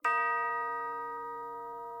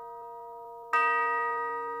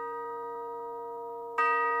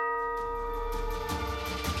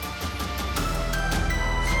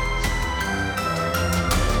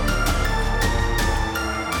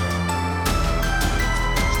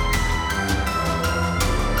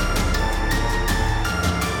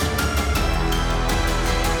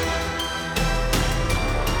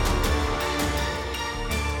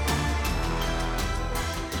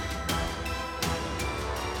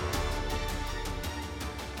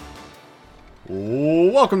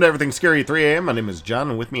Welcome to Everything Scary at 3 a.m. My name is John,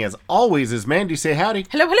 and with me, as always, is Mandy. Say howdy.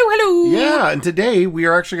 Hello, hello, hello. Yeah, and today we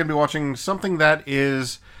are actually going to be watching something that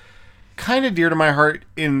is kind of dear to my heart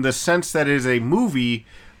in the sense that it is a movie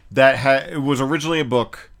that it was originally a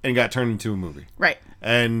book and got turned into a movie. Right.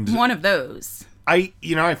 And one of those. I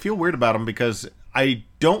feel weird about them because I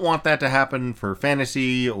don't want that to happen for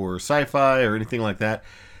fantasy or sci-fi or anything like that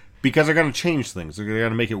because they're going to change things. They're going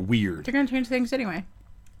to make it weird. They're going to change things anyway.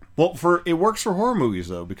 Well, it works for horror movies,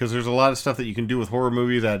 though, because there's a lot of stuff that you can do with horror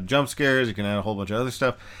movies. Add jump scares, you can add a whole bunch of other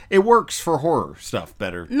stuff. It works for horror stuff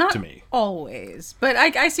better to me. Not always, but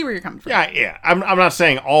I see where you're coming from. Yeah. I'm not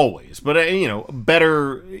saying always, but,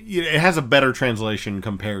 better. It has a better translation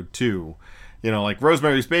compared to, like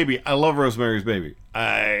Rosemary's Baby. I love Rosemary's Baby.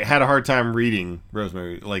 I had a hard time reading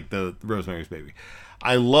Rosemary's Baby.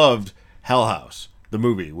 I loved Hell House, the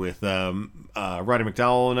movie with Roddy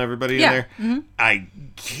McDowell and everybody in there. Mm-hmm. I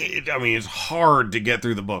mean, it's hard to get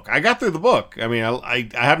through the book. I got through the book. I mean, I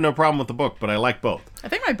have no problem with the book, but I like both. I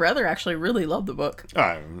think my brother actually really loved the book.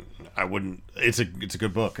 I wouldn't. It's a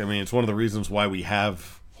good book. I mean, it's one of the reasons why we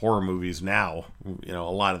have horror movies now. A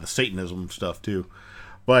lot of the Satanism stuff too.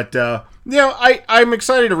 But I'm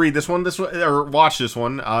excited to read this one. Or watch this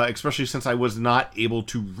one, especially since I was not able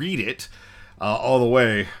to read it all the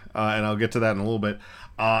way, and I'll get to that in a little bit.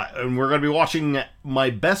 And we're going to be watching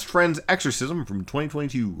My Best Friend's Exorcism from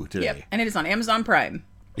 2022 today. Yep, and it is on Amazon Prime.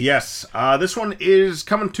 Yes, this one is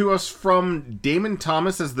coming to us from Damon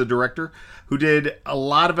Thomas as the director, who did a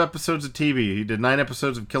lot of episodes of TV. He did 9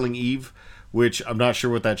 episodes of Killing Eve, which I'm not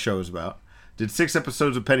sure what that show is about. Did 6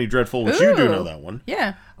 episodes of Penny Dreadful, which you do know that one.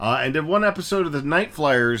 Yeah. And did 1 episode of the Night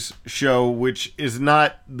Flyers show, which is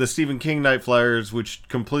not the Stephen King Night Flyers, which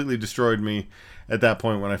completely destroyed me at that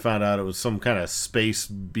point when I found out it was some kind of space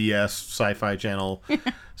BS sci-fi channel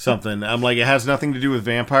something. I'm like, it has nothing to do with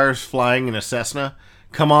vampires flying in a Cessna.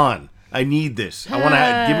 Come on. I need this. I want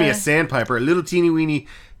to give me a sandpiper, a little teeny weeny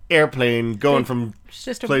airplane going from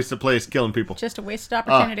place to place killing people. Just a wasted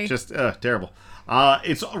opportunity. Terrible.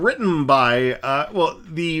 It's written by,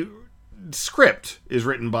 the script is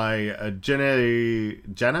written by Jenna?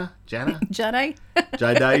 Jedi?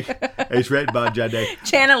 It's written by Jedi.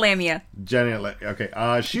 Jana Lamia.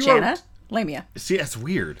 Okay. She Jana wrote... Lamia. See, that's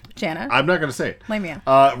weird. Jana? I'm not going to say it. Lamia.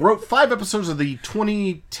 Wrote 5 episodes of the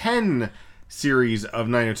 2010 series of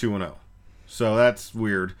 90210. So that's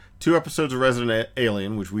weird. 2 episodes of Resident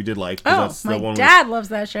Alien, which we did like. That's my the one dad loves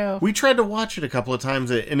that show. We tried to watch it a couple of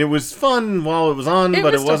times, and it was fun while it was on,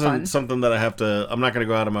 but it wasn't something that I'm not going to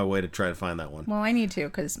go out of my way to try to find that one. Well, I need to,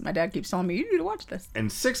 because my dad keeps telling me, you need to watch this.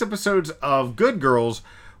 And 6 episodes of Good Girls,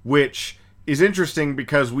 which is interesting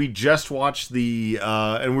because we just watched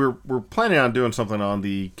and we're planning on doing something on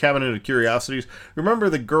the Cabinet of Curiosities.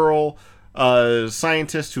 Remember the girl...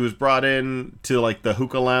 scientist who was brought in to like the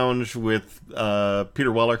hookah lounge with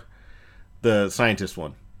Peter Weller, the scientist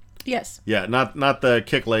one. Yes. Yeah, not the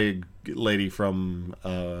kick leg lady from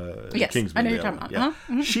Kingsman. I know you're talking about. Yeah.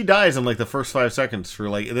 Uh-huh. Mm-hmm. She dies in like the first 5 seconds for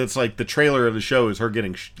like that's like the trailer of the show is her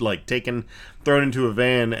getting thrown into a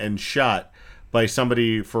van and shot by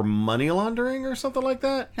somebody for money laundering or something like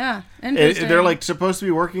that. Yeah, interesting. They're like supposed to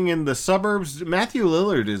be working in the suburbs. Matthew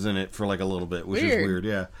Lillard is in it for like a little bit, which is weird.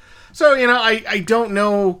 Yeah. So, I don't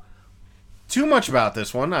know too much about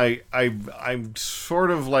this one. I'm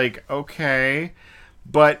sort of like, okay.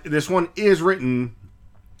 But this one is written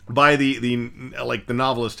by the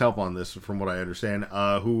novelist help on this, from what I understand,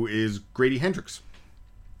 who is Grady Hendrix,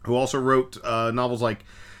 who also wrote novels like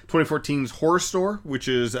 2014's Horror Store, which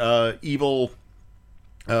is evil...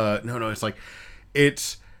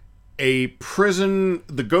 It's a prison,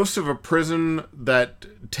 the ghost of a prison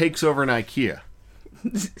that takes over an IKEA.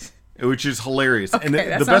 Which is hilarious.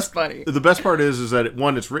 Okay, and sounds funny. The best part is that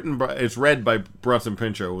it's read by Bronson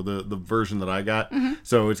Pinchot, the version that I got. Mm-hmm.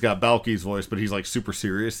 So it's got Balky's voice, but he's like super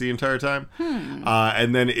serious the entire time.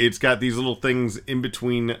 And then it's got these little things in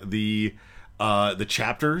between the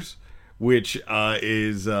chapters, which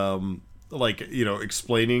is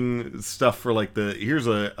explaining stuff for like here's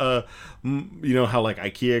how like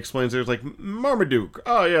IKEA explains there's like Marmaduke.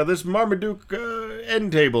 Oh yeah, this Marmaduke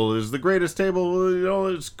end table is the greatest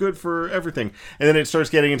table. It's good for everything. And then it starts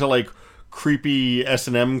getting into like creepy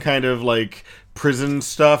S&M kind of like prison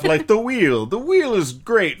stuff, like the wheel. The wheel is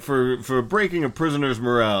great for breaking a prisoner's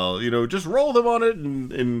morale. Just roll them on it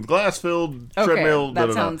in glass-filled treadmill.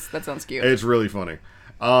 That sounds cute. It's really funny.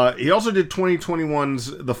 He also did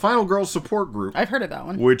 2021's The Final Girls Support Group. I've heard of that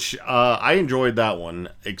one. Which I enjoyed that one,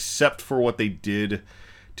 except for what they did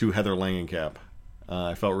to Heather Langenkamp.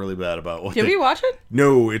 I felt really bad about what Did we watch it?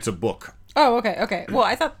 No, it's a book. Oh, okay. Well,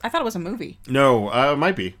 I thought it was a movie. No, it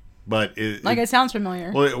might be. but it sounds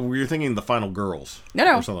familiar. Well, we were thinking the Final Girls.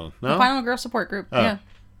 No. Or something. No, the Final Girl support group. Yeah.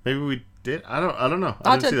 Maybe we did. I don't know.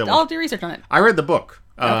 I didn't see that one. I'll do research on it. I read the book,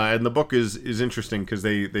 and the book is interesting because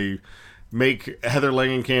they make Heather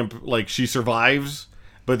Langenkamp like she survives,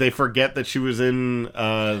 but they forget that she was in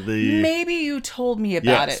the. Maybe you told me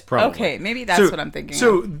about it. Probably. Okay, maybe that's what I'm thinking.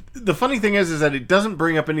 So the funny thing is that it doesn't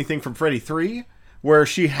bring up anything from Freddy 3, where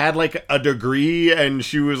she had like a degree and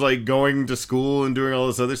she was like going to school and doing all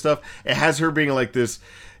this other stuff. It has her being like this,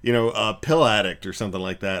 pill addict or something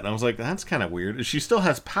like that. And I was like, that's kind of weird. She still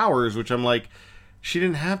has powers, which I'm like, she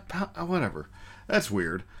didn't have whatever. That's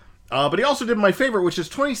weird. But he also did my favorite, which is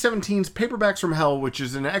 2017's Paperbacks from Hell, which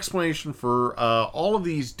is an explanation for all of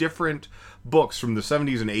these different books from the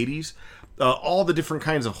 70s and 80s, all the different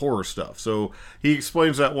kinds of horror stuff. So he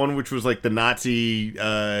explains that one, which was like the Nazi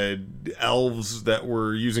elves that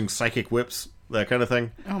were using psychic whips, that kind of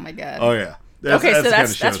thing. Oh my god. Oh yeah.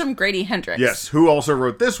 That's from Grady Hendrix. Yes, who also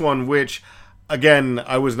wrote this one, which, again,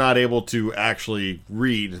 I was not able to actually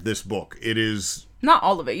read this book. It is... Not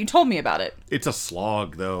all of it. You told me about it. It's a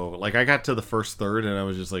slog, though. Like, I got to the first third, and I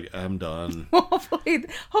was just like, I'm done. Well,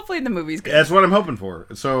 hopefully the movie's good. That's what I'm hoping for.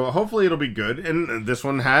 So, hopefully it'll be good. And this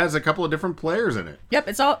one has a couple of different players in it. Yep,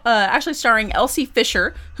 it's all actually starring Elsie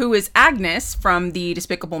Fisher, who is Agnes from the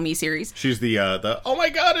Despicable Me series. She's the oh my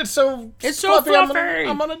god, it's so fluffy.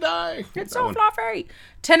 I'm gonna die. It's so fluffy.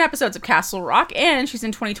 10 episodes of Castle Rock, and she's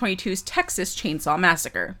in 2022's Texas Chainsaw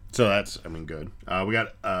Massacre. So that's, good. We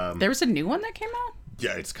got... there was a new one that came out?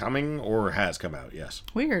 Yeah, it's coming or has come out, yes.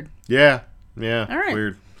 Weird. Yeah. All right.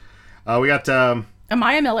 Weird. We got...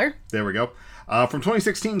 Amaya Miller. There we go. From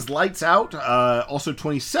 2016's Lights Out, also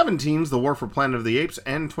 2017's The War for Planet of the Apes,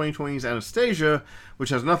 and 2020's Anastasia,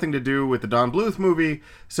 which has nothing to do with the Don Bluth movie,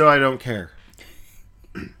 so I don't care.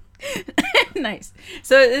 Nice.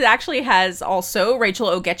 So it actually has also Rachel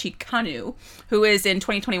Ogechi Kanu, who is in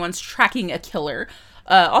 2021's Tracking a Killer,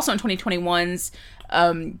 also in 2021's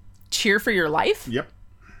Cheer for Your Life. Yep.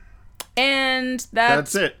 And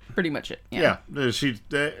that's it. Pretty much it. Yeah. She,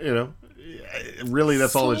 really,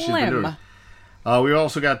 that's all that she's been doing. We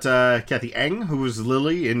also got Kathy Eng, who was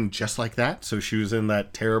Lily in Just Like That. So she was in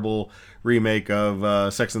that terrible remake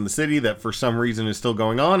of Sex and the City that for some reason is still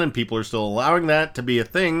going on, and people are still allowing that to be a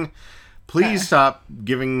thing. Please stop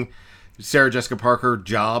giving Sarah Jessica Parker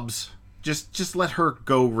jobs. Just let her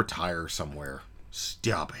go retire somewhere.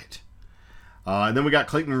 Stop it. And then we got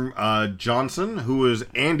Clayton Johnson, who was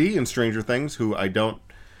Andy in Stranger Things, who I don't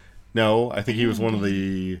know. I think he was one of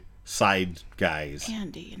the side guys.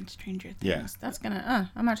 Andy in Stranger Things. Yeah. That's gonna...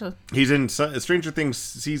 I'm not sure. He's in Stranger Things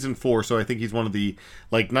season 4, so I think he's one of the...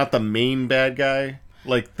 Like, not the main bad guy,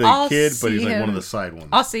 like the kid, but he's like one of the side ones.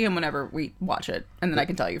 I'll see him whenever we watch it, and then I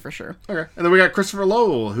can tell you for sure. Okay. And then we got Christopher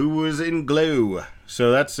Lowell, who was in Glow.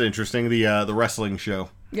 So that's interesting, the wrestling show.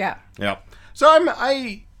 Yeah. Yeah. So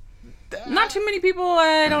not too many people.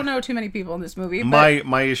 I don't know too many people in this movie.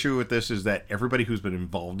 My issue with this is that everybody who's been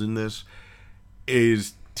involved in this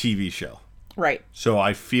is TV show. Right. So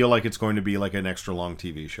I feel like it's going to be like an extra long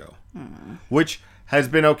TV show. Which has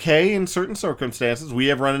been okay in certain circumstances. We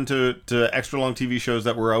have run into extra long TV shows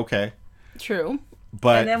that were okay. True.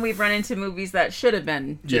 But and then we've run into movies that should have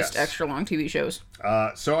been just extra long TV shows.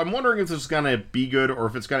 So I'm wondering if this is going to be good or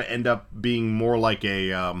if it's going to end up being more like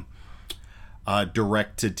a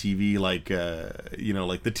direct to TV, like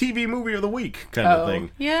like the TV movie of the week kind of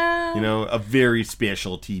thing. Yeah. A very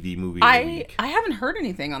special TV movie of the week. I haven't heard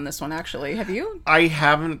anything on this one, actually. Have you? I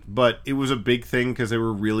haven't, but it was a big thing because they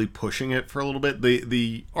were really pushing it for a little bit.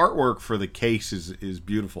 The artwork for the case is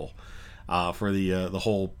beautiful. For the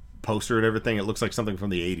whole poster and everything, it looks like something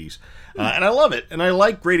from the 80s. And I love it. And I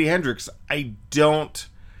like Grady Hendrix. I don't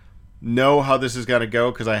know how this is going to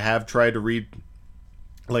go because I have tried to read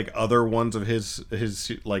like other ones of his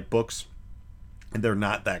like books, and they're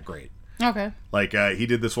not that great. Okay. Like he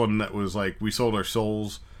did this one that was like We Sold Our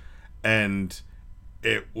Souls, and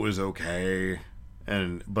it was okay,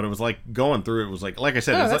 but it was like going through it was like I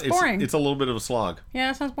said, it's boring. It's a little bit of a slog.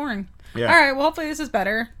 Yeah, it sounds boring. Yeah. All right. Well, hopefully this is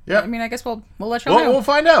better. Yeah. I mean, I guess we'll let you know. We'll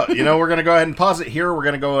find out. We're gonna go ahead and pause it here. We're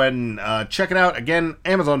gonna go ahead and check it out again.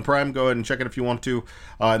 Amazon Prime. Go ahead and check it if you want to,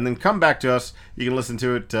 and then come back to us. You can listen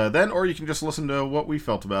to it then, or you can just listen to what we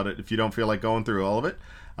felt about it if you don't feel like going through all of it.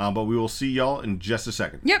 But we will see y'all in just a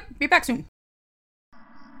second. Yep. Be back soon.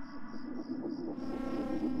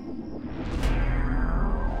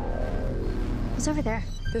 What's over there?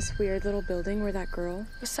 This weird little building where that girl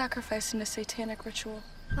was sacrificed in a satanic ritual.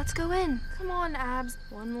 Let's go in. Come on, Abs.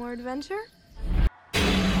 One more adventure?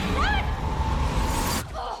 Run!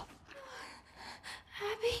 Oh.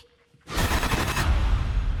 Abby?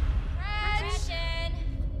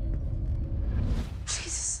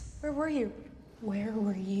 Where were you? Where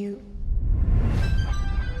were you?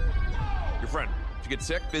 Your friend, she get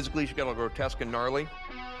sick? Physically, she got all grotesque and gnarly.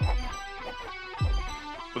 But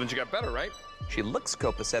then she got better, right? She looks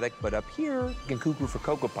copacetic, but up here, you can cuckoo for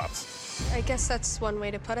Cocoa Puffs. I guess that's one way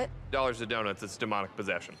to put it. Dollars to donuts, it's demonic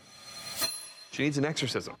possession. She needs an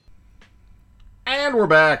exorcism. And we're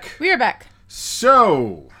back. We are back.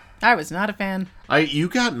 So, I was not a fan. you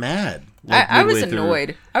got mad. I was midway through.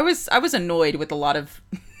 annoyed. I was annoyed with a lot of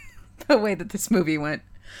the way that this movie went.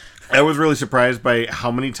 I was really surprised by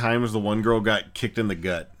how many times the one girl got kicked in the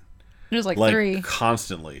gut. It was like 3.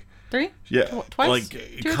 Constantly. 3? Yeah. Twice? Like,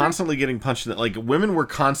 2 or constantly getting punched in the... Like, women were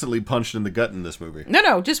constantly punched in the gut in this movie. 3?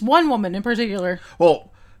 No, just one woman in particular.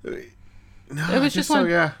 Well... No, It was just one.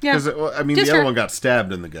 Yeah. Yeah. Because, I mean, Just the other her. one got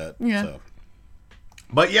stabbed in the gut. Yeah. So.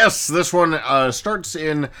 But yes, this one starts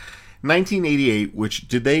in 1988, which,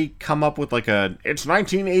 did they come up with like a, it's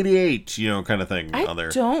 1988, kind of thing on there?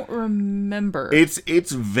 I don't remember. It's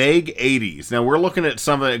vague 80s. Now, we're looking at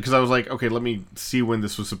some of it, because I was like, okay, let me see when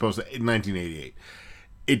this was supposed to, 1988.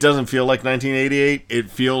 It doesn't feel like 1988. It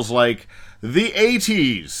feels like the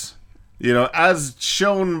 80s. As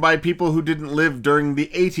shown by people who didn't live during the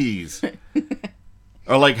 80s.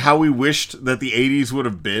 Or like how we wished that the 80s would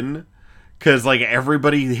have been. Because like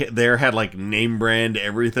everybody there had like name brand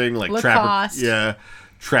everything. Like Lacoste.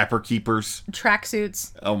 Trapper Keepers.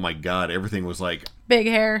 Tracksuits. Oh my god, everything was like... Big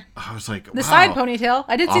hair. I was like, The side ponytail.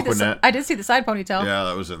 I did see Aquanet. I did see the side ponytail. Yeah,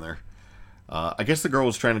 that was in there. I guess the girl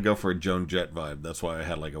was trying to go for a Joan Jett vibe. That's why I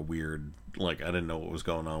had like a weird... Like, I didn't know what was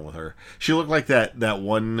going on with her. She looked like that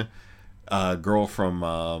one... girl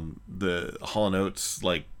from the Hall & Oates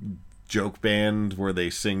like joke band where they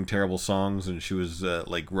sing terrible songs, and she was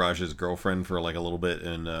like Raj's girlfriend for like a little bit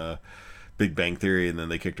in Big Bang Theory, and then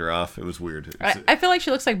they kicked her off. It was weird. I feel like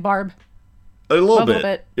she looks like Barb. A little bit.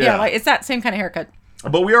 bit. Yeah, like it's that same kind of haircut.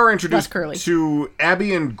 But we are introduced Less curly. to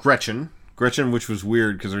Abby and Gretchen. Gretchen, which was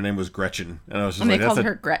weird because her name was Gretchen, and I was just And like, they called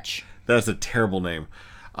her Gretch. That's a terrible name.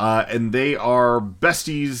 And they are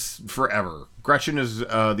besties forever. Gretchen is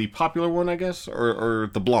the popular one, I guess, or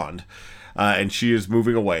the blonde. And she is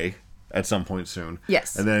moving away at some point soon.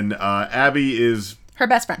 Yes. And then Abby is... Her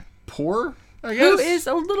best friend. Poor, I guess? Who is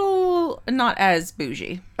a little not as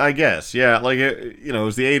bougie. I guess, yeah. Like, it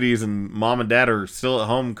was the 80s, and mom and dad are still at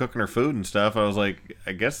home cooking her food and stuff. I was like,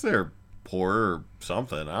 I guess they're poor or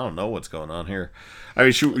something. I don't know what's going on here. I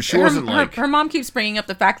mean, she wasn't like... Her mom keeps bringing up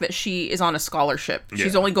the fact that she is on a scholarship. Yeah.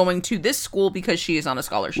 She's only going to this school because she is on a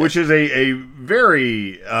scholarship. Which is a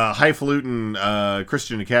very highfalutin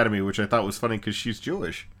Christian academy, which I thought was funny because she's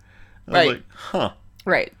Jewish. I was like, huh.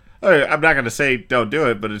 Right. I'm not going to say don't do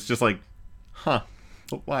it, but it's just like, huh.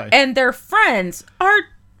 Why? And their friends are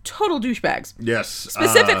total douchebags. Yes.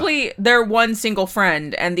 Specifically, their one single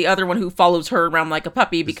friend and the other one who follows her around like a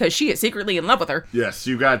puppy because she is secretly in love with her. Yes,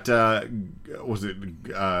 you got, was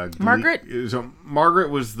it... Margaret? So Margaret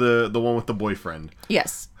was the one with the boyfriend.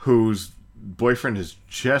 Yes. Whose boyfriend is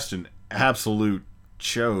just an absolute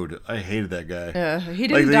chode. I hated that guy. He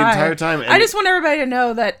didn't the die. entire time. I just want everybody to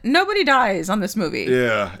know that nobody dies on this movie.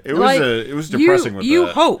 Yeah, it was depressing with you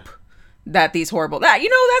that. hope that these horrible...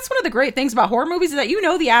 that's one of the great things about horror movies is that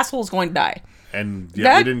the asshole is going to die. And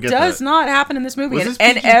that we didn't get does that. not happen in this movie. Was this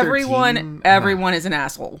And PG-13? everyone is an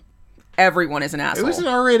asshole. Everyone is an asshole. It was an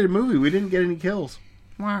R-rated movie. We didn't get any kills.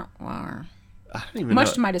 Wah, wah. I don't even Much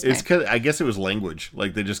know. to my dismay. It's 'cause I guess it was language.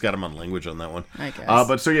 Like they just got him on language on that one. I guess.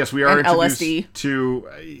 But so yes, we are And introduced LSD. to.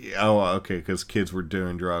 Okay, because kids were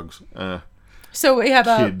doing drugs. So we have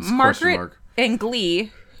Kids, question Margaret mark. in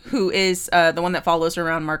Glee, who is the one that follows her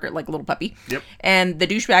around, Margaret, like a little puppy. Yep. And the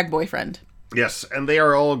douchebag boyfriend. Yes, and they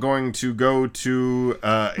are all going to go to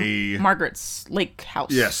a Margaret's lake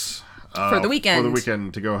house. yes For the weekend. For the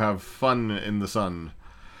weekend to go have fun in the sun.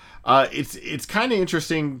 It's kind of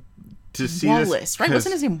interesting to see Wallace, this, right? 'cause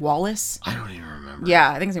Wasn't his name Wallace? I don't even remember.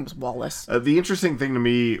 Yeah, I think his name was Wallace. The interesting thing to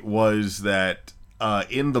me was that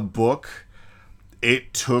in the book,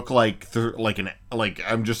 it took this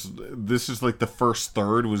is like the first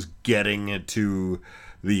third was getting to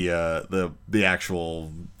the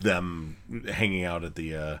actual them hanging out at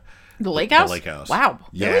the Lake House? The lake house. Wow.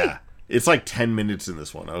 Yeah. Really? It's like 10 minutes in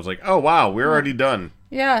this one. I was like, oh wow, we're already done.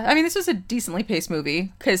 Yeah, I mean, this was a decently paced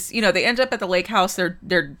movie because they end up at the lake house. They're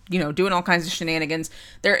doing all kinds of shenanigans.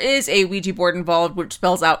 There is a Ouija board involved, which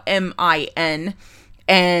spells out MIN,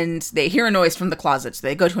 and they hear a noise from the closet, so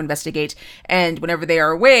they go to investigate. And whenever they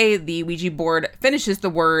are away, the Ouija board finishes the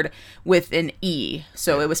word with an E,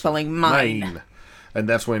 so it was spelling mine. And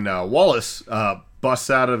that's when Wallace busts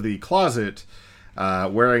out of the closet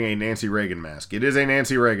wearing a Nancy Reagan mask. It is a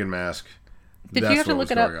Nancy Reagan mask. Did That's you have to what look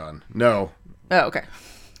was it up? going on. No. Oh, okay.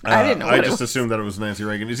 I didn't know. I just assumed that it was Nancy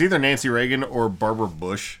Reagan. It's either Nancy Reagan or Barbara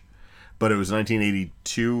Bush, but it was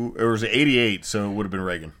 1982. Or was it 88? So it would have been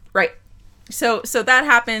Reagan. Right. So that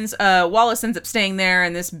happens. Wallace ends up staying there,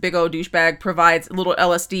 and this big old douchebag provides little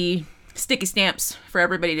LSD sticky stamps for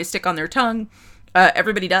everybody to stick on their tongue.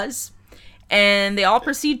 Everybody does, and they all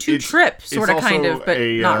proceed to trip, sort of, kind of, but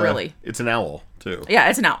not really. It's an owl too. Yeah,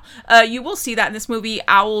 it's an owl. You will see that in this movie.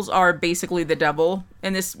 Owls are basically the devil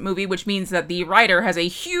in this movie, which means that the writer has a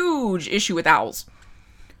huge issue with owls.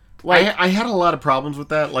 Like, I had a lot of problems with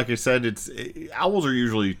that. Like I said, owls are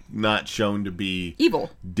usually not shown to be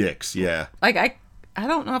evil dicks. Yeah. Like I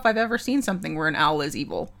don't know if I've ever seen something where an owl is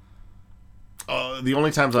evil. The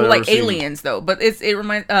only times I've ever seen... aliens though, but it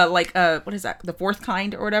reminds what is that? The Fourth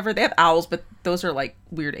Kind or whatever. They have owls, but those are like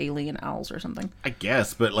weird alien owls or something. I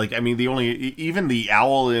guess, but like I mean, even the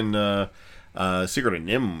owl in Secret of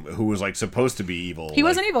NIMH, who was like supposed to be evil. He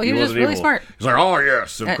wasn't evil. He was just really smart. He's like, oh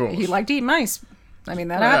yes, of course. He liked to eat mice. I mean,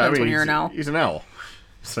 that happens when you're an owl. He's an owl.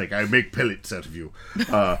 It's like, I make pellets out of you.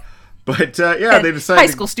 But they decided... High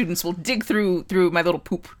school students will dig through my little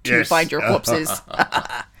poop to find your corpses.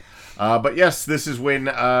 But yes, this is when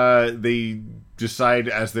they decide,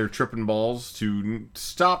 as they're tripping balls, to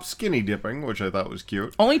stop skinny dipping, which I thought was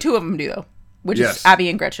cute. Only two of them do, though, which is Abby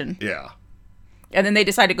and Gretchen. Yeah. And then they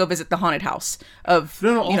decide to go visit the haunted house of,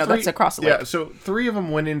 that's across the lake. Yeah, so 3 of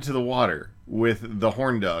them went into the water with the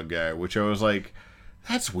horn dog guy, which I was like...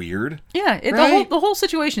 That's weird. Yeah, right? the whole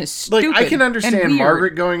situation is stupid. Like, I can understand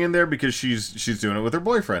Margaret going in there because she's doing it with her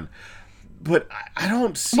boyfriend, but I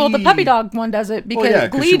don't see. Well, the puppy dog one does it because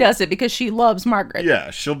Glee does it because she loves Margaret. Yeah,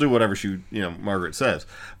 she'll do whatever Margaret says.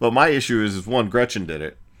 But my issue is one, Gretchen did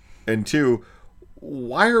it, and 2,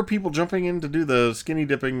 why are people jumping in to do the skinny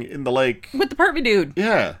dipping in the lake with the pervy dude?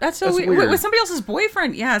 Yeah, that's so weird. With somebody else's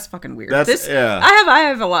boyfriend. Yeah, it's fucking weird. I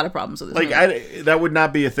have a lot of problems with this. Like, that would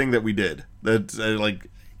not be a thing that we did. That's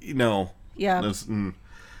Yeah.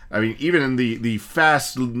 I mean, even in the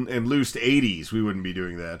fast and loose 80s, we wouldn't be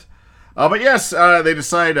doing that. But yes, they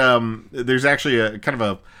decide. There's actually a kind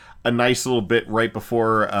of a nice little bit right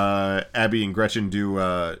before Abby and Gretchen do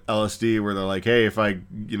LSD, where they're like, "Hey, if I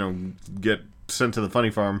get sent to the funny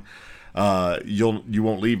farm, you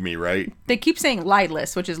won't leave me, right?" They keep saying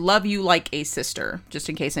Lilas, which is love you like a sister, just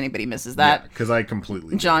in case anybody misses that. Because I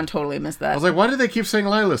completely John totally missed that. I was like, why do they keep saying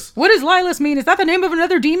Lilas? What does Lilas mean? Is that the name of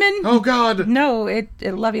another demon? Oh God. No, it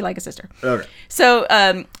love you like a sister. Okay. So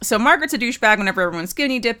Margaret's a douchebag whenever everyone's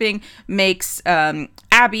skinny dipping, makes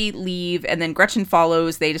Abby leave, and then Gretchen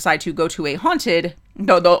follows. They decide to go to a haunted,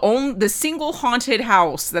 the single haunted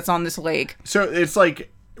house that's on this lake. So it's like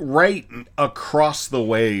right across the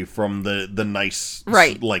way from the nice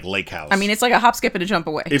like lake house. I mean, it's like a hop, skip, and a jump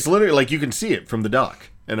away. It's literally like you can see it from the dock.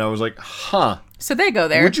 And I was like, huh. So they go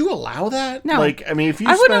there. Would you allow that? No. Like, I mean, if you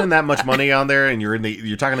spend that much money on there and you're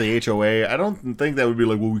talking to the HOA, I don't think that would be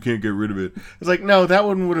like, well, we can't get rid of it. It's like, no, that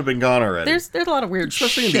one would have been gone already. There's a lot of weird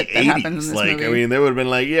shit that happens in this movie. I mean, they would have been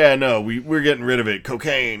like, yeah, no, we're getting rid of it.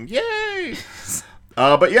 Cocaine. Yay!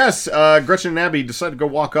 But yes, Gretchen and Abby decide to go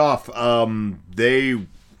walk off. They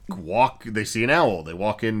see an owl. They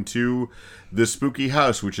walk into the spooky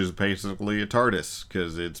house, which is basically a TARDIS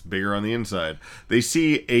because it's bigger on the inside. They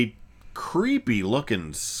see a creepy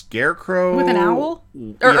looking scarecrow with an owl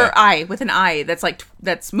or eye with an eye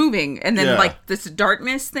that's moving, and then like this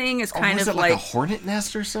darkness thing is kind of like a hornet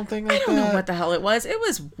nest or something like that. I don't know what the hell it was. It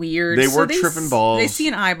was weird. They were tripping balls. They see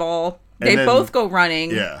an eyeball. They both go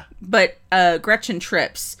running. Yeah. But Gretchen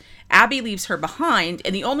trips. Abby leaves her behind,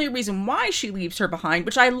 and the only reason why she leaves her behind,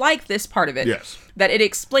 which I like this part of it, that it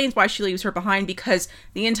explains why she leaves her behind, because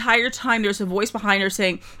the entire time there's a voice behind her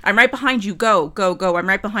saying, I'm right behind you, go, go, go, I'm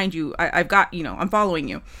right behind you, I've got, I'm following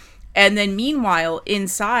you. And then meanwhile,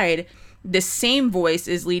 inside, the same voice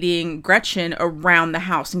is leading Gretchen around the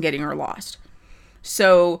house and getting her lost.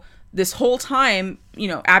 So this whole time,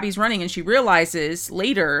 Abby's running, and she realizes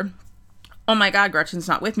later, oh my God, Gretchen's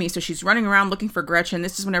not with me. So she's running around looking for Gretchen.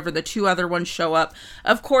 This is whenever the 2 other ones show up.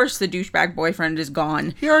 Of course, the douchebag boyfriend is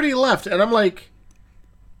gone. He already left. And I'm like,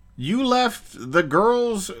 you left the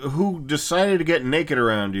girls who decided to get naked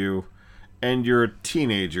around you, and you're a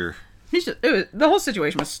teenager. The whole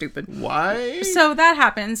situation was stupid. Why? So that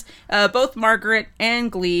happens. Both Margaret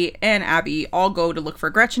and Glee and Abby all go to look for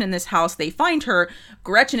Gretchen in this house. They find her.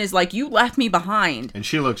 Gretchen is like, you left me behind. And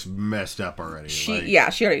she looks messed up already. She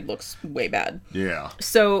already looks way bad. Yeah.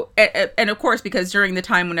 So, and of course, because during the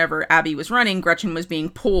time whenever Abby was running, Gretchen was being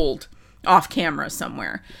pulled off camera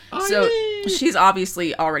somewhere. So she's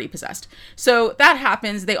obviously already possessed. So that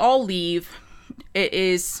happens. They all leave. It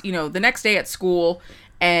is, the next day at school.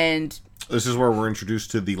 And This is where we're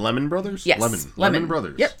introduced to the Lemon Brothers? Yes. Lemon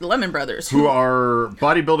Brothers. Yep, the Lemon Brothers. Who are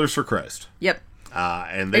bodybuilders for Christ. Yep.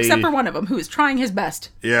 And they, except for one of them, who is trying his best.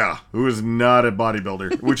 Yeah, who is not a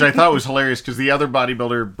bodybuilder, which I thought was hilarious because the other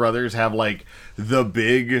bodybuilder brothers have like the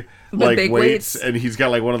big big weights, weights. and he's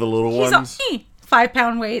got like one of the little He's ones.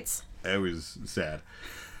 5-pound weights. It was sad.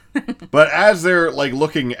 But as they're like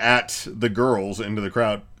looking at the girls into the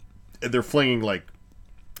crowd, they're flinging like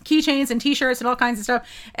keychains and t-shirts and all kinds of stuff,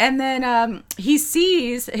 and then he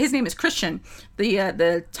sees, his name is Christian,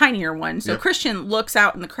 the tinier one. So Yep. Christian looks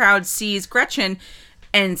out in the crowd, sees Gretchen,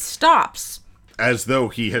 and stops. as though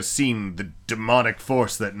he has seen the demonic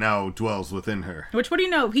force that now dwells within her. Which, what do you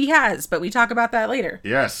know? He has, but we talk about that later.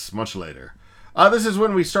 Yes, much later. This is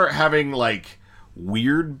when we start having like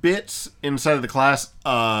weird bits inside of the class.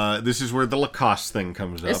 This is where the Lacoste thing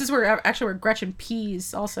comes up. This is where Gretchen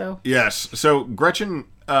pees also. Yes. So Gretchen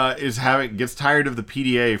gets tired of the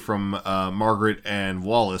PDA from Margaret and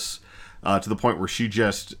Wallace to the point where she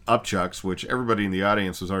just upchucks, which everybody in the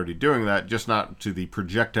audience was already doing that, just not to the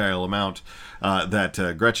projectile amount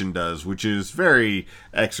that Gretchen does, which is very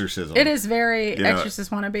exorcism. It is very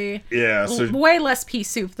Exorcist wannabe. Yeah. So way less pea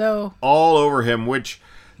soup though. all over him, which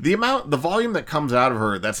the volume that comes out of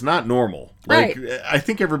her, that's not normal. Like, Right. I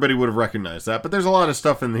think everybody would have recognized that, but there's a lot of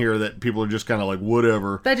stuff in here that people are just kind of like,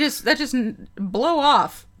 whatever. That just blow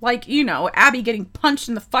off. Like, you know, Abby getting punched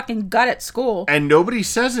in the fucking gut at school. And nobody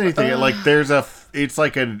says anything. Like, it's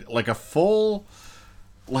like a full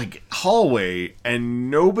like hallway, and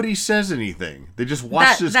nobody says anything. They just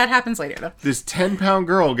watch that happens later though. this 10-pound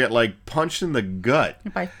girl get like punched in the gut.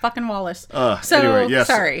 By fucking Wallace. Anyway, yes.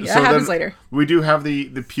 Sorry, So that happens then later. We do have the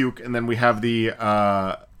puke, and then we have the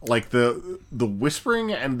like the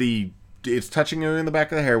whispering and it's touching her in the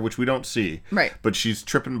back of the hair, which we don't see. Right. But she's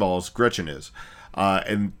tripping balls. Gretchen is.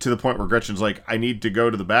 And to the point where Gretchen's like, I need to go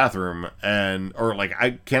to the bathroom, may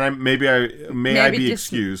I be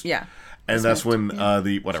excused? Yeah. And that's when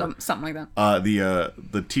whatever. Something like that.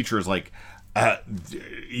 The teacher is like,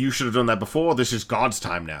 you should have done that before. This is God's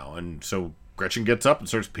time now. And so Gretchen gets up and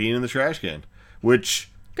starts peeing in the trash can, which,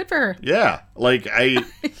 Good for her. yeah, like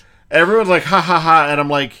everyone's like, ha ha ha. And I'm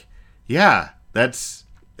like, yeah, that's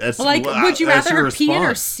Like, would you that's rather your her pee in her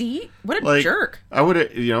response. seat? What a Like, jerk. I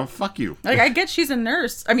would, fuck you. Like, I get she's a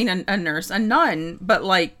nurse. I mean, a nurse, a nun, but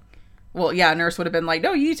like, well, yeah, a nurse would have been like,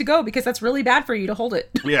 no, you need to go because that's really bad for you to hold it.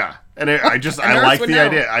 Yeah, and I nurse like would the know.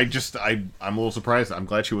 idea. I'm a little surprised. I'm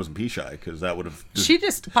glad she wasn't pee shy, because that would have She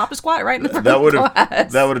just popped a squat right in the front that of would the have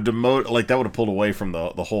class. that would have that would have pulled away from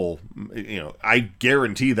the whole. I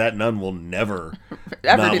guarantee that nun will never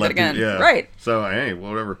Ever not do that let again. yeah. Right. So hey,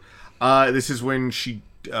 whatever. This is when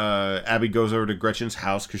Abby goes over to Gretchen's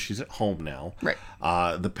house because she's at home now. Right.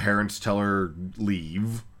 The parents tell her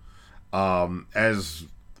leave. As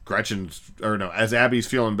Abby's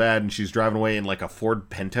feeling bad and she's driving away in like a Ford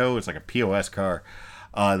Pinto. It's like a POS car.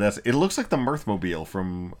 It looks like the Mirthmobile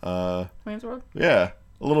from Wayne's World? yeah,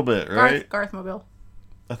 a little bit, right? Garthmobile.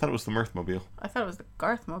 I thought it was the Mirthmobile. I thought it was the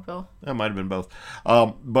Garthmobile. That might have been both.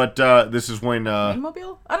 But this is when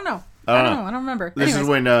Waynemobile? I don't know. I don't know. I don't remember. this Anyways, is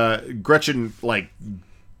when Gretchen like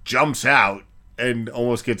jumps out and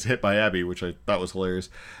almost gets hit by Abby, which I thought was hilarious.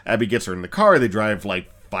 Abby gets her in the car. They drive like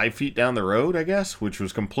 5 feet down the road, I guess, which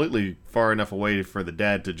was completely far enough away for the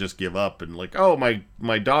dad to just give up and like, oh,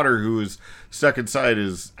 my daughter who is stuck inside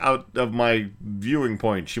is out of my viewing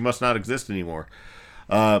point. She must not exist anymore.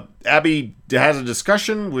 Abby has a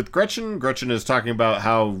discussion with Gretchen. Gretchen is talking about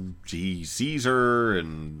how he sees her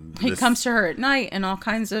and he comes to her at night and all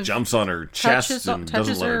kinds of jumps on her chest and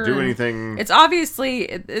doesn't let her do and anything.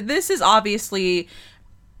 This is obviously,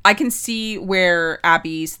 I can see where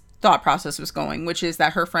Abby's thought process was going, which is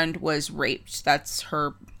that her friend was raped. That's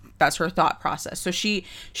her thought process. So she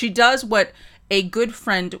does what a good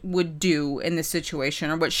friend would do in this situation,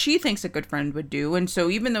 or what she thinks a good friend would do. And so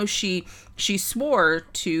even though she swore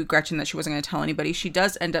to Gretchen that she wasn't going to tell anybody, she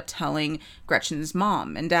does end up telling Gretchen's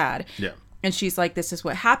mom and dad. Yeah. And she's like, this is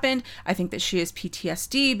what happened. I think that she has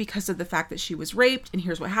PTSD because of the fact that she was raped. And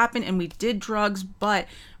here's what happened. And we did drugs. But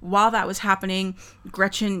while that was happening,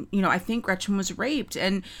 Gretchen, I think Gretchen was raped.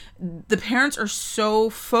 And the parents are so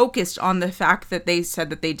focused on the fact that they said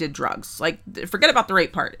that they did drugs. Like, forget about the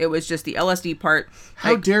rape part. It was just the LSD part.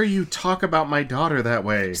 How dare you talk about my daughter that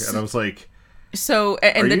way? And I was like, so,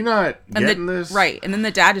 are you not getting this? Right. And then the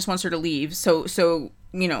dad just wants her to leave. So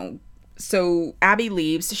Abby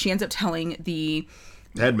leaves. She ends up telling the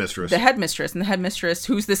headmistress. And the headmistress,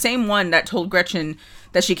 who's the same one that told Gretchen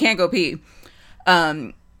that she can't go pee,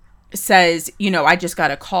 says, I just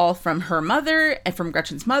got a call from her mother and from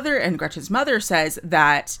Gretchen's mother, and Gretchen's mother says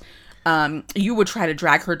that You would try to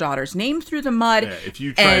drag her daughter's name through the mud. Yeah, if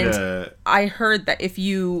you try to... I heard that if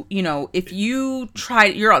you try,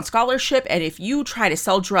 you're on scholarship, and if you try to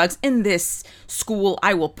sell drugs in this school,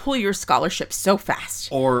 I will pull your scholarship so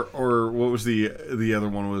fast. Or what was the other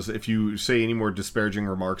one was, if you say any more disparaging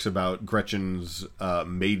remarks about Gretchen's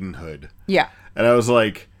maidenhood. Yeah. And I was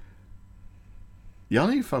like, y'all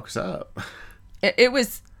need to focus up. It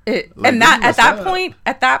was... Like, and that at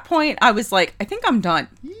that point, I was like, I think I'm done.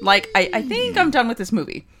 Like, I think I'm done with this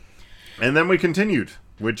movie. And then we continued,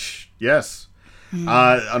 which, yes.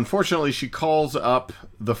 Unfortunately, she calls up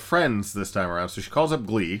the friends this time around. So she calls up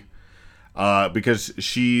Glee because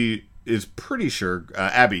she is pretty sure,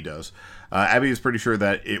 Abby does. Abby is pretty sure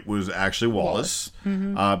that it was actually Wallace.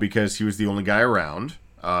 Because he was the only guy around,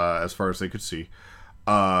 as far as they could see.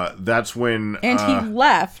 That's when... And he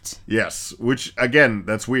left. Yes, which, again,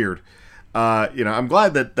 that's weird. I'm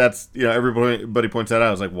glad that that's... everybody points that out.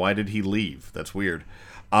 I was like, why did he leave? That's weird.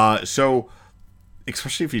 So,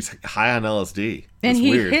 especially if he's high on LSD. And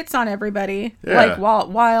he weird. hits on everybody. Yeah. Like,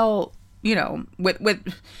 while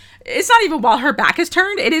with... It's not even while her back is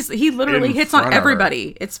turned. It is... He literally hits on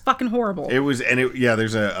everybody. It's fucking horrible. It was... And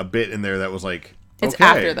there's a bit in there that was like... It's okay.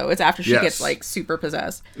 after, though. It's after she gets, like, super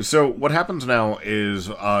possessed. So what happens now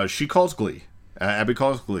is she calls Glee. Abby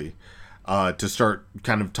calls Glee to start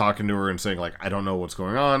kind of talking to her and saying, like, I don't know what's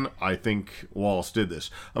going on. I think Wallace did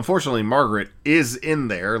this. Unfortunately, Margaret is in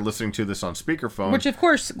there listening to this on speakerphone. Which, of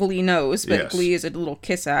course, Glee knows, but Yes. Glee is a little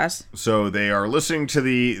kiss ass. So they are listening to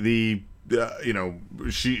the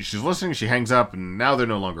she's listening, she hangs up, and now they're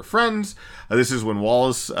no longer friends. This is when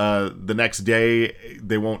Wallace, the next day,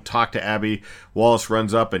 they won't talk to Abby. Wallace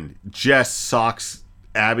runs up and just socks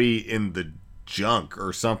Abby in the junk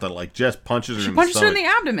or something, like just punches her in the Punches her in stomach.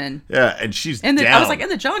 the abdomen. Yeah, and she's down. I was like, in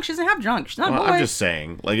the junk? She doesn't have junk. She's not a boy. I'm just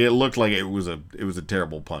saying, like, it looked like it was a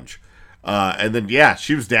terrible punch. And then,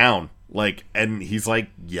 she was down. Like, and he's, like,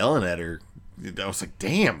 yelling at her. I was like,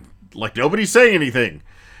 damn. Like, nobody's saying anything.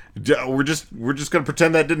 We're just gonna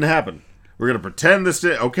pretend that didn't happen. We're gonna pretend this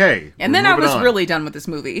did. Okay. And then I was really done with this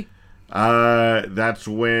movie. That's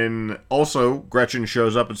when also Gretchen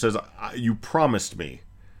shows up and says, "You promised me.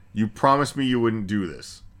 You promised me you wouldn't do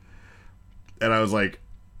this." And I was like,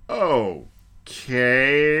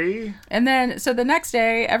 okay. And then, so the next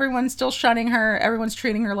day, everyone's still shunning her. Everyone's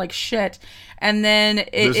treating her like shit. And then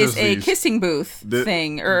it is a kissing booth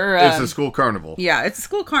thing. It's a school carnival. Yeah, it's a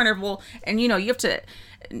school carnival. And, you have to...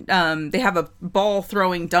 they have a ball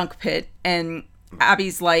throwing dunk pit, and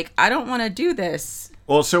Abby's like, I don't want to do this.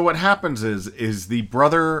 Well, so what happens is the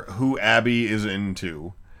brother who Abby is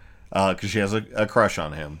into, because she has a crush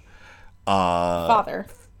on him. Father,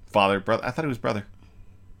 brother. I thought he was brother.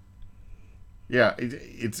 Yeah,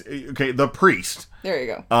 it's okay. The priest. There you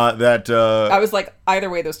go. I was like, either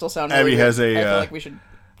way, those still sound. Abby really has weird. a. I feel like we should.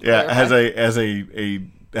 Yeah, clarify.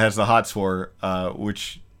 has the hots for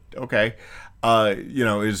which okay.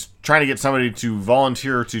 Is trying to get somebody to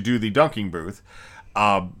volunteer to do the dunking booth.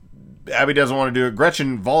 Abby doesn't want to do it.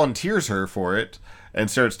 Gretchen volunteers her for it and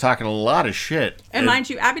starts talking a lot of shit. And mind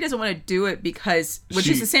you, Abby doesn't want to do it which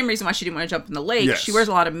is the same reason why she didn't want to jump in the lake. Yes. She wears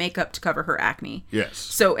a lot of makeup to cover her acne. Yes.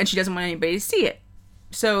 So, and she doesn't want anybody to see it.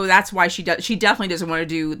 So that's why she definitely doesn't want to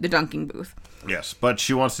do the dunking booth. Yes, but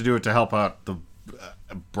she wants to do it to help out the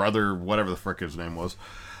brother, whatever the frick his name was.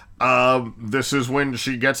 This is when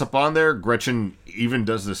she gets up on there. Gretchen even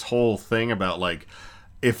does this whole thing about, like,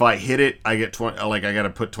 if I hit it, I get 20. Like, I got to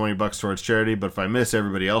put $20 towards charity, but if I miss,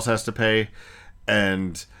 everybody else has to pay.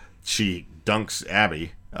 And she dunks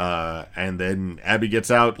Abby, and then Abby gets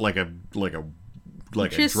out like a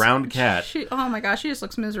drowned cat. Oh my gosh, she just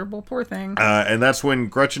looks miserable. Poor thing. And that's when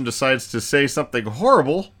Gretchen decides to say something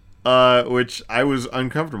horrible, which I was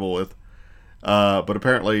uncomfortable with. But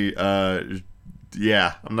apparently, I'm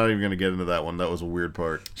not even going to get into that one. That was a weird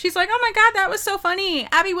part. She's like, oh my God, that was so funny.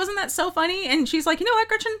 Abby, wasn't that so funny? And she's like, you know what,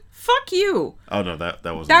 Gretchen? Fuck you. Oh, no, that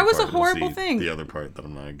wasn't That the was part. a horrible thing. The other part that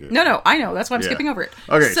I'm not good. No, I know. That's why I'm skipping over it.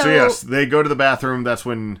 Okay, so yes, they go to the bathroom. That's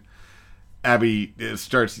when Abby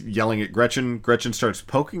starts yelling at Gretchen. Gretchen starts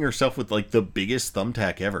poking herself with, like, the biggest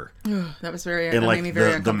thumbtack ever. That was very, and, that like, made me very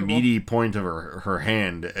the uncomfortable. meaty point of her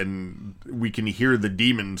hand, and we can hear the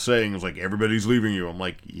demon saying, it's like, everybody's leaving you. I'm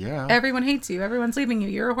like, yeah. Everyone hates you. Everyone's leaving you.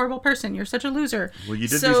 You're a horrible person. You're such a loser. Well, you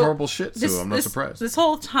did these horrible shit, so I'm not surprised. This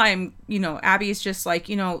whole time, Abby's just like,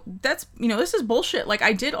 that's, this is bullshit. Like,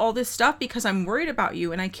 I did all this stuff because I'm worried about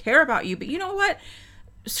you and I care about you. But you know what?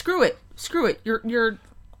 Screw it.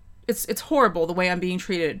 It's horrible the way I'm being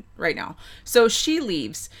treated right now. So she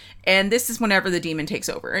leaves, and this is whenever the demon takes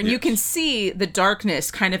over. And you can see the darkness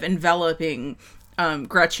kind of enveloping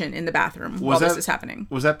Gretchen in the bathroom while this is happening.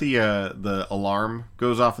 Was that the alarm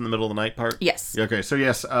goes off in the middle of the night part? Yes. Okay, so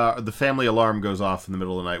yes, the family alarm goes off in the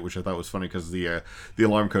middle of the night, which I thought was funny because the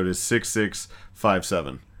alarm code is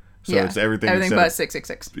 6657. So it's everything but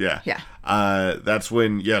 666. Yeah. Yeah. That's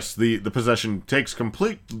when, yes, the possession takes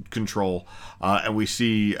complete control, and we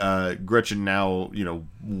see Gretchen now,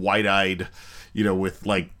 wide-eyed, with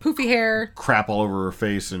like poofy hair, crap all over her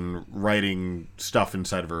face, and writing stuff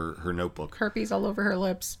inside of her notebook. Herpes all over her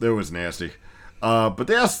lips. It was nasty. But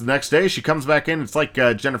yes, the next day she comes back in. It's like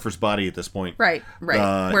Jennifer's body at this point. Right.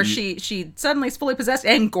 Where she suddenly is fully possessed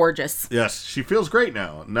and gorgeous. Yes, she feels great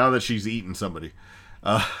now that she's eaten somebody.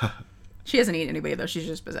 She hasn't eaten anybody though. She's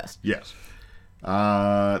just possessed. Yes.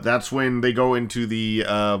 That's when they go into the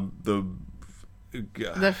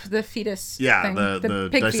fetus. Yeah, thing. the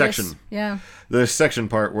pig dissection. Fetus. Yeah. The section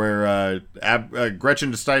part where Gretchen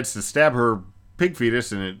decides to stab her pig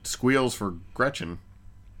fetus and it squeals for Gretchen.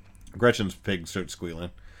 Gretchen's pig starts squealing.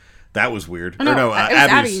 That was weird. Oh, no,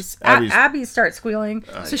 Abby's. Abby starts squealing.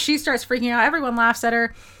 So she starts freaking out. Everyone laughs at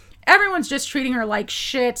her. Everyone's just treating her like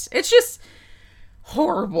shit. It's just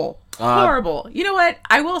horrible. Horrible. You know what?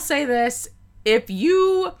 I will say this. If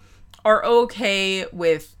you are okay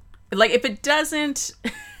with, like, if it doesn't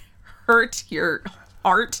hurt your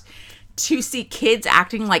heart to see kids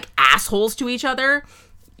acting like assholes to each other,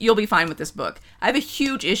 you'll be fine with this book. I have a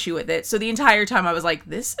huge issue with it. So the entire time I was like,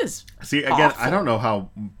 this is See, again, awful. I don't know how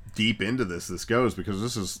deep into this goes because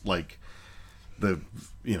this is like the,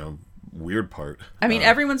 weird part. I mean,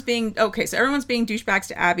 everyone's being douchebags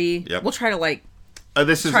to Abby. Yep. We'll try to like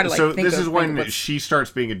this is try to, like, so. think This of- is think when of what's- she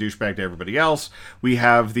starts being a douchebag to everybody else. We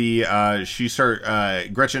have the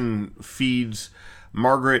Gretchen feeds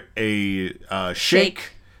Margaret a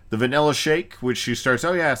shake, the vanilla shake, which she starts.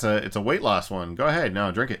 Oh yeah, it's a weight loss one. Go ahead,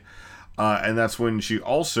 no, drink it. And that's when she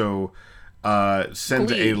also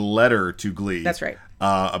sends Glee. a letter to Glee. That's right.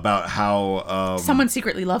 About how someone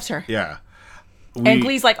secretly loves her. yeah. And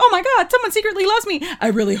Glee's like, oh my god, someone secretly loves me. I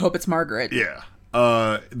really hope it's Margaret. Yeah.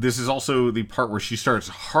 This is also the part where she starts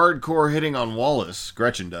hardcore hitting on Wallace.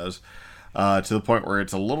 Gretchen does, to the point where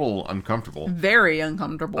it's a little uncomfortable. Very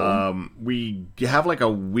uncomfortable. We have like a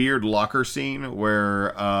weird locker scene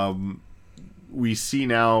where we see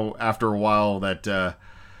now after a while that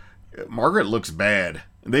Margaret looks bad.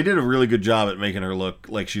 They did a really good job at making her look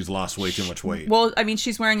like she's lost way too much weight. Well, I mean,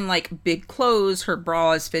 she's wearing like big clothes. Her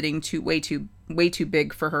bra is fitting way too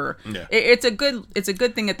big for her. Yeah. It's a good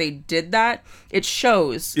thing that they did that. It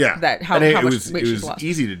shows that how And much weight she's lost.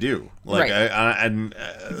 easy to do. Like, Right.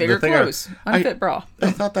 Bigger the thing clothes, unfit bra.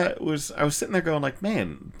 I thought that was. I was sitting there going like,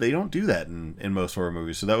 man, they don't do that in most horror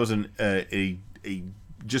movies. So that was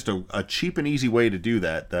just a cheap and easy way to do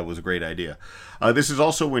that. That was a great idea. This is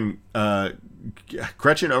also when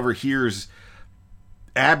Gretchen overhears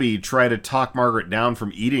Abby try to talk Margaret down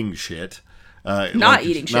from eating shit. Not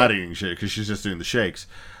eating shit because she's just doing the shakes.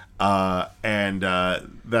 And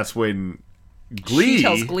that's when Glee. She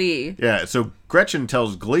tells Glee. Yeah, so Gretchen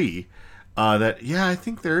tells Glee that, I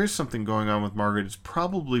think there is something going on with Margaret. It's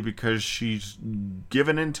probably because she's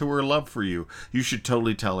given in to her love for you. You should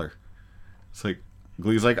totally tell her. It's like,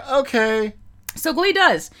 Glee's like, okay. So Glee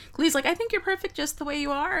does. Glee's like, I think you're perfect just the way you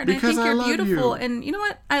are, and Because I think I you're love beautiful, you. and you know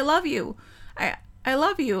what? I love you. I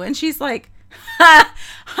love you. And she's like, ha,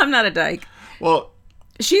 I'm not a dyke. Well,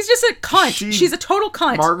 She's just a cunt. She's a total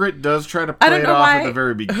cunt. Margaret does try to I play don't it know off why. at the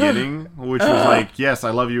very beginning, which was like, yes,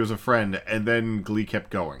 I love you as a friend. And then Glee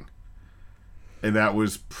kept going. And that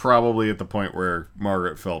was probably at the point where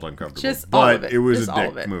Margaret felt uncomfortable. Just all but of it. it was Just a all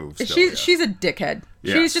dick of it. move. Still, She's a dickhead.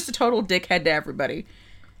 Yes. She's just a total dickhead to everybody.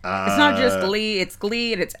 It's not just Glee. It's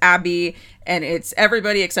Glee and it's Abby and it's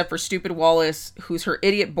everybody except for stupid Wallace, who's her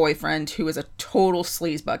idiot boyfriend, who is a total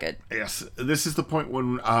sleaze bucket. Yes, this is the point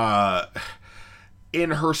when, in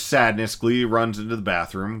her sadness, Glee runs into the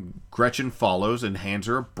bathroom. Gretchen follows and hands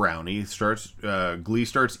her a brownie. Glee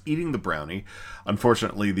starts eating the brownie.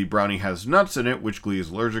 Unfortunately, the brownie has nuts in it, which Glee is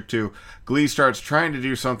allergic to. Glee starts trying to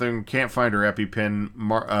do something, can't find her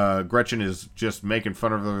EpiPen. Gretchen is just making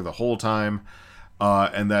fun of her the whole time.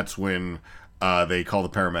 And that's when they call the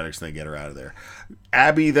paramedics and they get her out of there.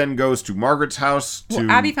 Abby then goes to Margaret's house.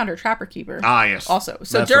 Abby found her trapper keeper. Ah, yes. Also,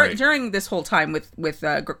 so during this whole time with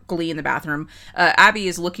Glee in the bathroom, Abby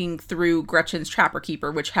is looking through Gretchen's trapper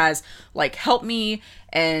keeper, which has like "help me"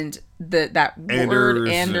 and that word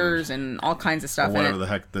Anders and all kinds of stuff. Whatever in it. the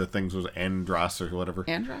heck the things was, Andros or whatever.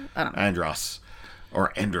 Andros? I don't know. Andros.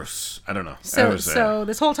 Or Andros. I don't know. So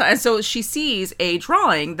this whole time, so she sees a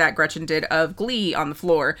drawing that Gretchen did of Glee on the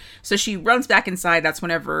floor. So she runs back inside. That's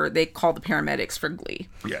whenever they call the paramedics for Glee.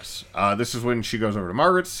 Yes. This is when she goes over to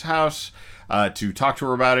Margaret's house. to talk to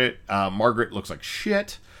her about it. Margaret looks like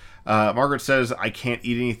shit. Margaret says, I can't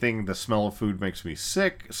eat anything. The smell of food makes me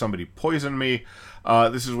sick. Somebody poisoned me.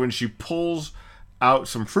 This is when she pulls out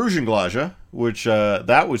some Frusenglaja, which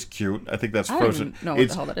that was cute. I think that's frozen. I don't even know what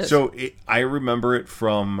the hell that is. So I remember it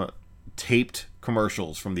from taped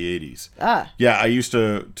commercials from the 80s. Yeah, I used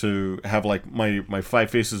to have like my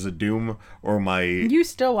Five Faces of Doom or my... You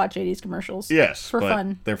still watch 80s commercials. Yes. For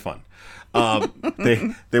fun. They're fun.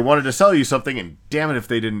 They wanted to sell you something, and damn it if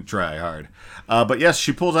they didn't try hard. But yes,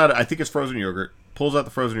 she pulls out, I think it's frozen yogurt, pulls out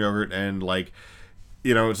the frozen yogurt, and like,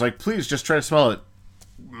 it's like, please just try to smell it.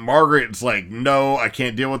 Margaret's like, no, I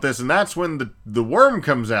can't deal with this. And that's when the worm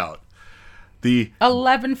comes out. The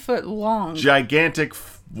 11-foot long gigantic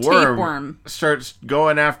worm tapeworm starts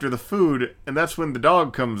going after the food, and that's when the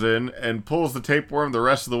dog comes in and pulls the tapeworm the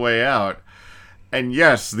rest of the way out. And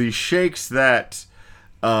yes, the shakes that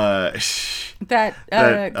Gretchen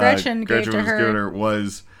gave to was her, giving her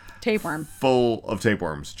was tapeworm. full of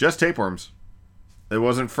tapeworms. Just tapeworms. It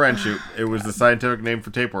wasn't French. It was the scientific name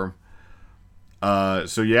for tapeworm.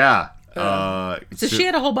 So yeah. So she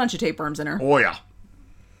had a whole bunch of tapeworms in her. Oh yeah.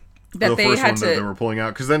 That The they first had one to. that they were pulling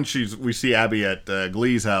out, because then we see Abby at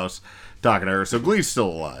Glee's house talking to her. So Glee's still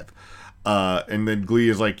alive. And then Glee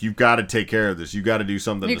is like, "You've got to take care of this. You got to do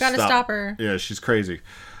something. You got to stop her." Yeah, she's crazy.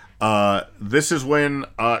 This is when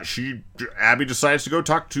Abby decides to go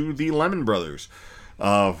talk to the Lemon Brothers,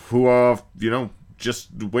 who are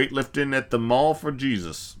just weightlifting at the mall for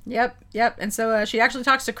Jesus. Yep. And so she actually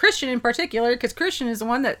talks to Christian in particular, because Christian is the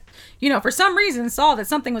one that, for some reason saw that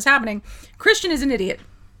something was happening. Christian is an idiot.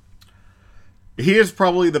 He is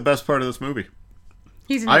probably the best part of this movie.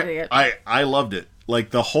 He's an idiot. I loved it.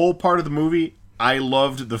 Like, the whole part of the movie, I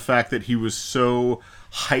loved the fact that he was so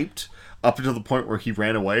hyped up until the point where he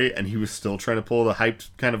ran away, and he was still trying to pull the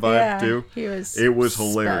hyped kind of vibe, too. It was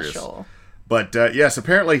hilarious. Special. But, yes,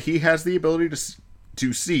 apparently he has the ability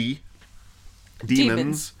to see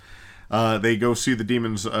demons. They go see the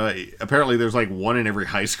demons. Apparently there's like one in every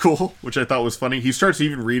high school, which I thought was funny. He starts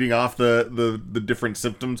even reading off the different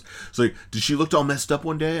symptoms. It's like, did she look all messed up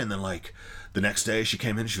one day, and then like the next day she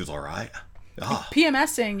came in and she was all right?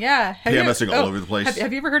 PMSing, yeah. PMSing all over the place.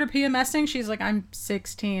 Have you ever heard of PMSing? She's like, I'm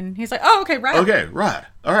 16. He's like, oh, okay, right. Okay, right.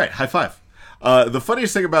 All right, high five. The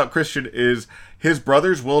funniest thing about Christian is his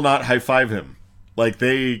brothers will not high five him. Like,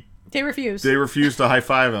 they refuse. They refuse to high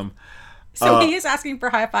five him. So he is asking for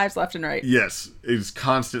high fives left and right. Yes, it's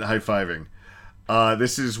constant high fiving.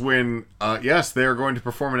 This is when, yes, they are going to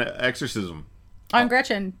perform an exorcism on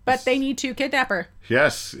Gretchen, but they need to kidnap her.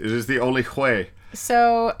 Yes, it is the only way.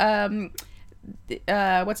 So,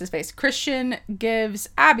 what's his face? Christian gives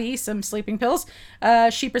Abby some sleeping pills.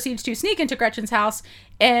 She proceeds to sneak into Gretchen's house,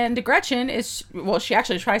 and Gretchen she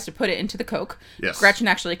actually tries to put it into the Coke. Yes. Gretchen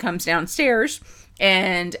actually comes downstairs,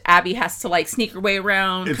 and Abby has to like sneak her way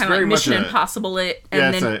around, kind of like Mission Impossible it.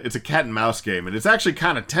 And it's a cat and mouse game, and it's actually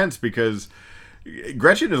kind of tense because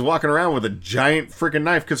Gretchen is walking around with a giant freaking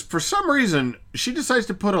knife because for some reason she decides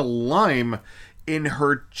to put a lime in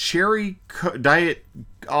her cherry diet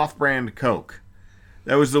off-brand Coke.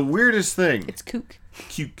 That was the weirdest thing. It's kook.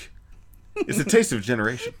 Coke. It's the taste of a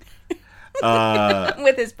generation.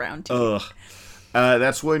 With his brown teeth.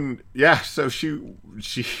 That's when, so she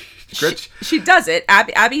does it.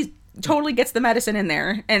 Abby totally gets the medicine in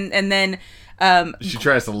there, and then she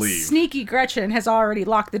tries to leave. Sneaky Gretchen has already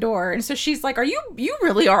locked the door, and so she's like, you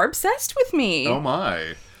really are obsessed with me. Oh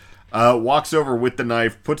my. Walks over with the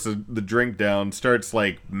knife, puts the drink down, starts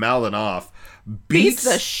like mouthing off, beats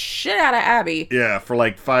the shit out of Abby. Yeah, for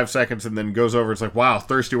like 5 seconds, and then goes over. It's like, wow,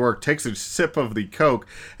 thirsty work. Takes a sip of the Coke,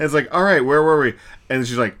 and it's like, all right, where were we? And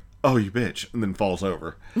she's like, oh, you bitch, and then falls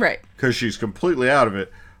over. Right. Because she's completely out of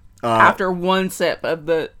it. After one sip of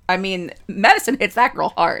medicine hits that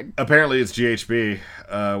girl hard. Apparently it's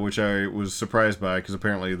GHB, which I was surprised by, because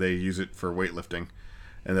apparently they use it for weightlifting,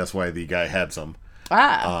 and that's why the guy had some.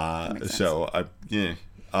 That's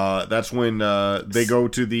when they go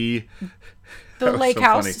to the lake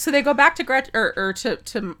house. Funny. So they go back to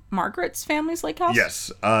to Margaret's family's lake house.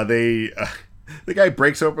 Yes, the guy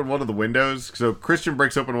breaks open one of the windows. So Christian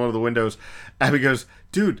breaks open one of the windows. Abby goes,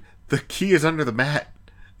 "Dude, the key is under the mat."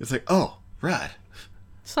 It's like, oh, right.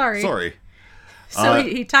 Sorry. So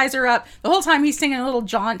he ties her up. The whole time he's singing a little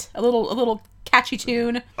jaunt, a little catchy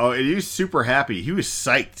tune. Oh, and he was super happy. He was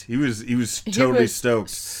psyched. He was totally stoked.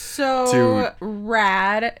 So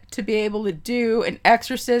rad to be able to do an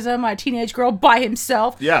exorcism on a teenage girl by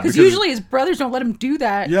himself. Yeah, because usually his brothers don't let him do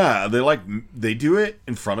that. Yeah, they do it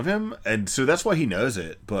in front of him, and so that's why he knows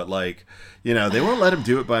it. But they won't let him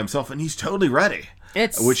do it by himself, and he's totally ready.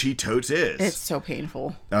 which he totes is. It's so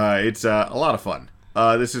painful. It's a lot of fun.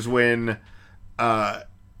 This is when,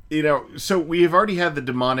 so we have already had the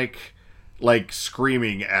demonic, like,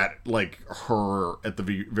 screaming at, like, her at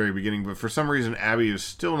the very beginning, but for some reason Abby is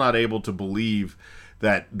still not able to believe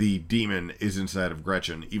that the demon is inside of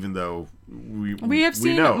Gretchen, even though we have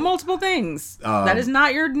seen know. multiple things. That is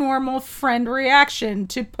not your normal friend reaction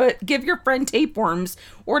to give your friend tapeworms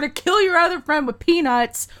or to kill your other friend with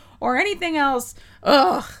peanuts or anything else.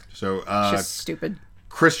 Ugh. So it's just stupid.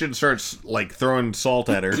 Christian starts, like, throwing salt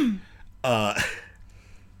at her. And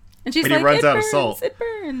she's and like, he runs it out burns, of salt. It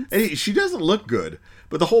burns. And she doesn't look good.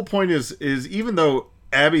 But the whole point is even though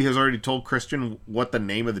Abby has already told Christian what the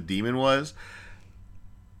name of the demon was,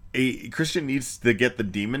 Christian needs to get the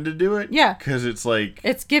demon to do it. Yeah. Because it's like...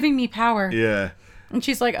 It's giving me power. Yeah. And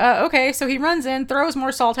she's like, okay. So he runs in, throws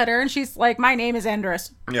more salt at her, and she's like, my name is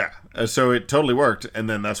Andress. Yeah. So it totally worked. And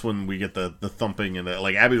then that's when we get the thumping. And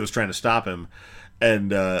like, Abby was trying to stop him.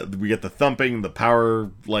 And we get the thumping. The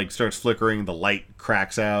power, like, starts flickering. The light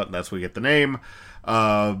cracks out. And that's when we get the name.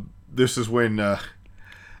 This is when...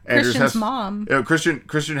 Christian's mom.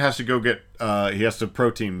 Christian has to go get. He has to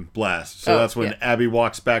protein blast. So that's when Abby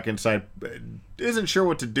walks back inside. Isn't sure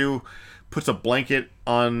what to do. Puts a blanket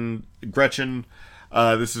on Gretchen.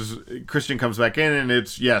 Christian comes back in, and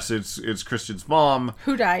it's Christian's mom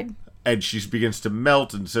Who died. and she begins to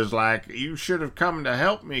melt and says, like, you should have come to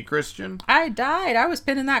help me, Christian. I died. I was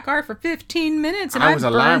pinned in that car for 15 minutes, and I was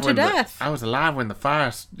burned to death. I was alive when the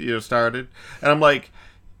fire started, and I'm like.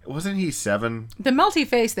 Wasn't he 7? The melty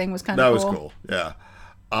face thing was kind of cool. That was cool,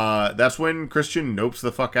 yeah. That's when Christian nopes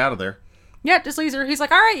the fuck out of there. Yeah, just leaves her. He's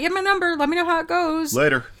like, all right, get my number. Let me know how it goes.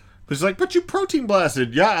 Later. But he's like, but you protein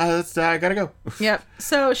blasted. Yeah, I gotta go. Yep.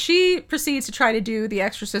 So she proceeds to try to do the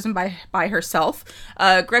exorcism by herself.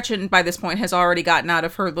 Gretchen, by this point, has already gotten out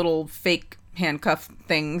of her little fake handcuff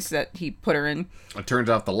things that he put her in. It turns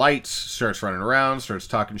off the lights, starts running around, starts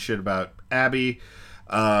talking shit about Abby.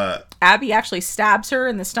 Abby actually stabs her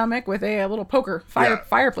in the stomach with a little poker,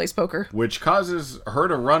 fireplace poker. Which causes her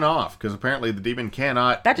to run off, because apparently the demon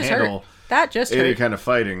cannot handle any kind of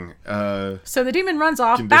fighting. So the demon runs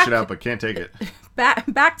off. Can dish it out, but can't take it.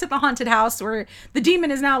 Back to the haunted house, where the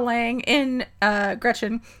demon is now laying in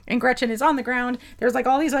Gretchen, and Gretchen is on the ground. There's like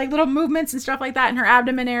all these like little movements and stuff like that in her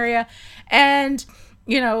abdomen area, and...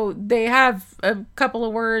 they have a couple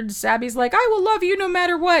of words. Abby's like, I will love you no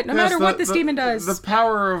matter what, no matter what this demon does. The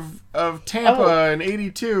power of Tampa in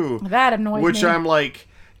 82. That annoys me. Which I'm like,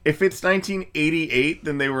 if it's 1988,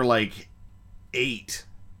 then they were like 8.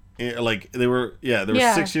 Like, they were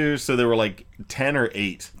 6 years, so they were like 10 or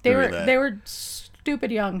 8. They were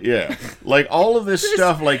stupid young. Yeah. Like, all of this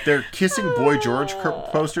stuff, like, they're kissing Boy George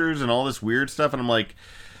posters and all this weird stuff, and I'm like...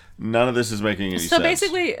 None of this is making any sense. So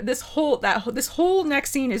basically, this whole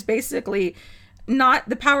next scene is basically not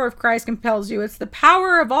the power of Christ compels you. It's the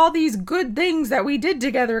power of all these good things that we did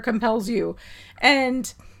together compels you.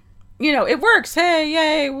 And, it works. Hey,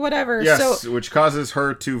 yay, whatever. Yes, so, which causes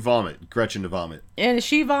her to vomit. Gretchen to vomit. And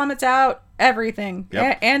she vomits out everything.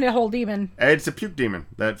 Yep. And a whole demon. It's a puke demon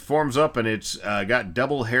that forms up, and it's got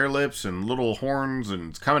double hair lips and little horns, and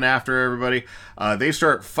it's coming after everybody. They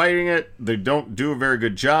start fighting it. They don't do a very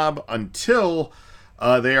good job until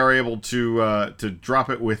they are able to drop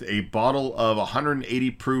it with a bottle of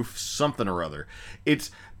 180 proof something or other. It's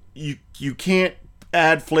you can't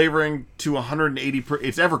add flavoring to 180 proof.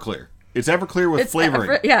 It's Everclear. It's Everclear with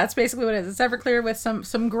flavoring. That's basically what it is. It's Everclear with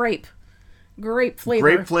some grape flavor.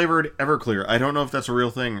 Grape flavored Everclear. I don't know if that's a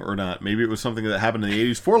real thing or not. Maybe it was something that happened in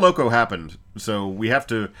the 80s. Four Loko happened, so we have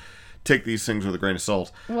to take these things with a grain of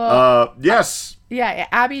salt. Well, yes. Yeah,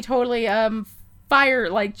 Abby totally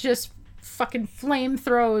just fucking flame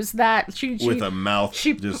throws that she with a mouth.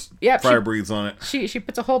 She breathes on it. She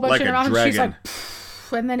puts a whole bunch like in her mouth, and she's like,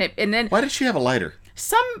 and then why did she have a lighter?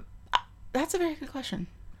 That's a very good question.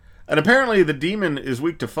 And apparently the demon is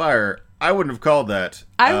weak to fire. I wouldn't have called that.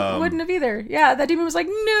 I wouldn't have either. Yeah, that demon was like,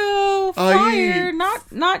 no, fire,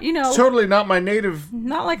 not totally not my native.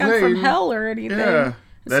 Not like I'm from hell or anything. Yeah,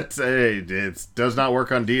 it does not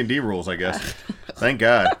work on D&D rules, I guess. Thank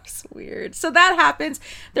God. That's weird. So that happens.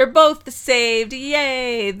 They're both saved.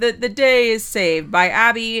 Yay! The day is saved by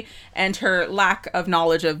Abby and her lack of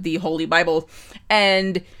knowledge of the Holy Bible,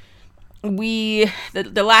 and.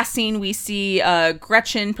 The last scene we see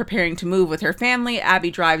Gretchen preparing to move with her family.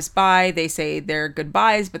 Abby drives by. They say their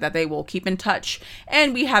goodbyes, but that they will keep in touch.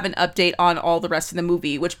 And we have an update on all the rest of the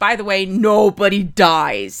movie, which, by the way, nobody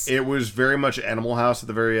dies. It was very much Animal House at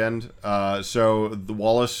the very end. So the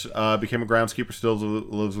Wallace became a groundskeeper, still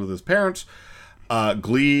lives with his parents.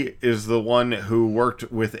 Glee is the one who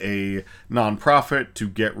worked with a nonprofit to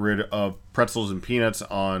get rid of pretzels and peanuts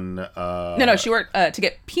on. No, she worked to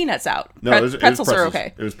get peanuts out. No, it was pretzels are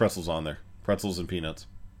okay. It was pretzels on there. Pretzels and peanuts.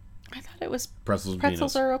 I thought it was Pretzels and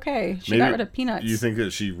pretzels peanuts. are okay. She Maybe- got rid of peanuts. You think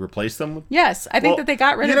that she replaced them with? Yes, I think Well, that they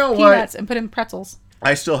got rid you of know what? peanuts and put in pretzels.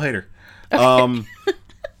 I still hate her.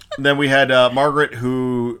 Then we had Margaret,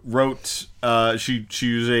 who wrote. She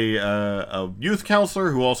was a youth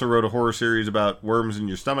counselor who also wrote a horror series about worms in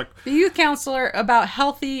your stomach. The youth counselor about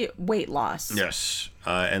healthy weight loss. Yes,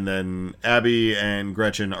 and then Abby and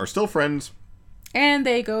Gretchen are still friends. And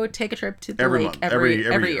they go take a trip to the Every lake month. every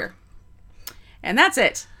Every year. And that's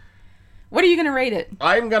it. What are you going to rate it?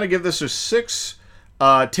 I'm gonna give this a 6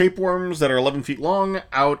 tapeworms that are 11 feet long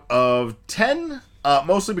out of 10.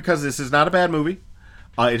 Mostly because this is not a bad movie.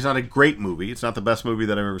 It's not a great movie. It's not the best movie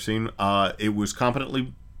that I've ever seen. It was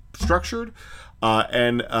competently structured.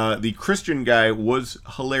 And the Christian guy was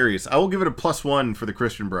hilarious. I will give it a +1 for the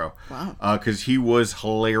Christian bro. Wow. Because he was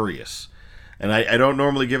hilarious. And I don't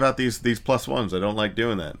normally give out these +1s. I don't like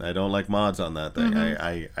doing that. I don't like mods on that thing.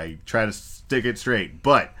 I try to stick it straight.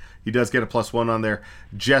 But he does get a +1 on there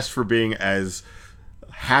just for being as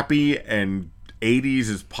happy and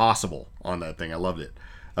 80s as possible on that thing. I loved it.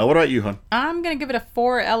 What about you, hon? I'm going to give it a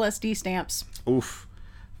 4 LSD stamps. Oof.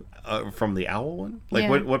 From the owl one? Like,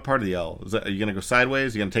 Yeah. what part of the owl? Are you going to go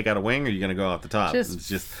sideways? Are you going to take out a wing? Or are you going to go off the top?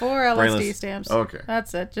 Just, It's 4 LSD brainless. stamps. Okay.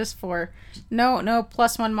 That's it. Just 4. No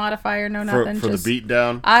 +1 modifier. No For nothing. the just, beat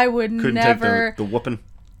down? I would Couldn't never. take the whooping?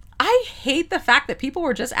 I hate the fact that people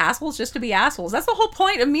were just assholes just to be assholes. That's the whole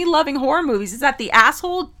point of me loving horror movies, is that the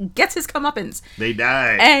asshole gets his comeuppance. They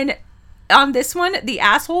die. And on this one, the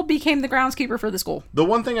asshole became the groundskeeper for the school. The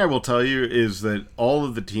one thing I will tell you is that all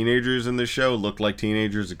of the teenagers in this show looked like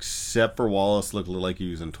teenagers, except for Wallace looked like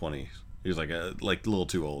he was in 20s. He was like a little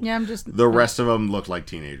too old. Yeah, I'm just... The rest of them looked like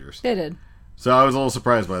teenagers. They did. So I was a little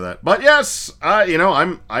surprised by that. But yes,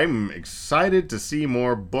 I'm excited to see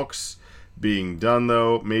more books being done,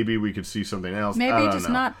 though. Maybe we could see something else. I Maybe don't just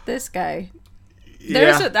know. not this guy.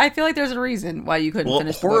 Yeah. I feel like there's a reason why you couldn't Well,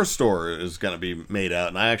 finish the Horror book. Store is going to be made out,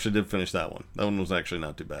 and I actually did finish that one. That one was actually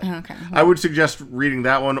not too bad. Okay. I would suggest reading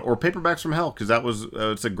that one or Paperbacks from Hell, because that was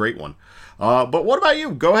it's a great one. But what about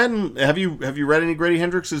you? Go ahead and have you read any Grady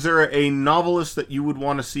Hendrix? Is there a novelist that you would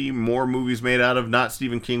want to see more movies made out of? Not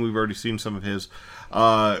Stephen King. We've already seen some of his.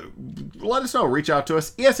 Let us know. Reach out to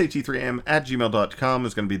us. esat3am@gmail.com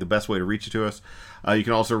is going to be the best way to reach to us. You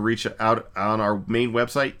can also reach out on our main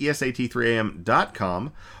website,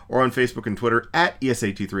 esat3am.com, or on Facebook and Twitter at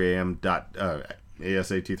esat3am.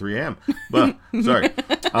 ASAT3am. Well, sorry.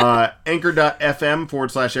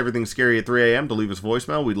 Anchor.fm/everything scary at 3 a.m. to leave us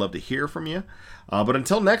voicemail. We'd love to hear from you. But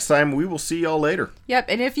until next time, we will see y'all later. Yep,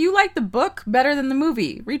 and if you like the book better than the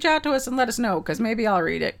movie, reach out to us and let us know, because maybe I'll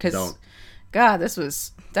read it. Because, Don't. God, this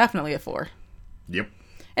was definitely a 4. Yep.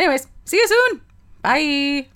 Anyways, see you soon. Bye.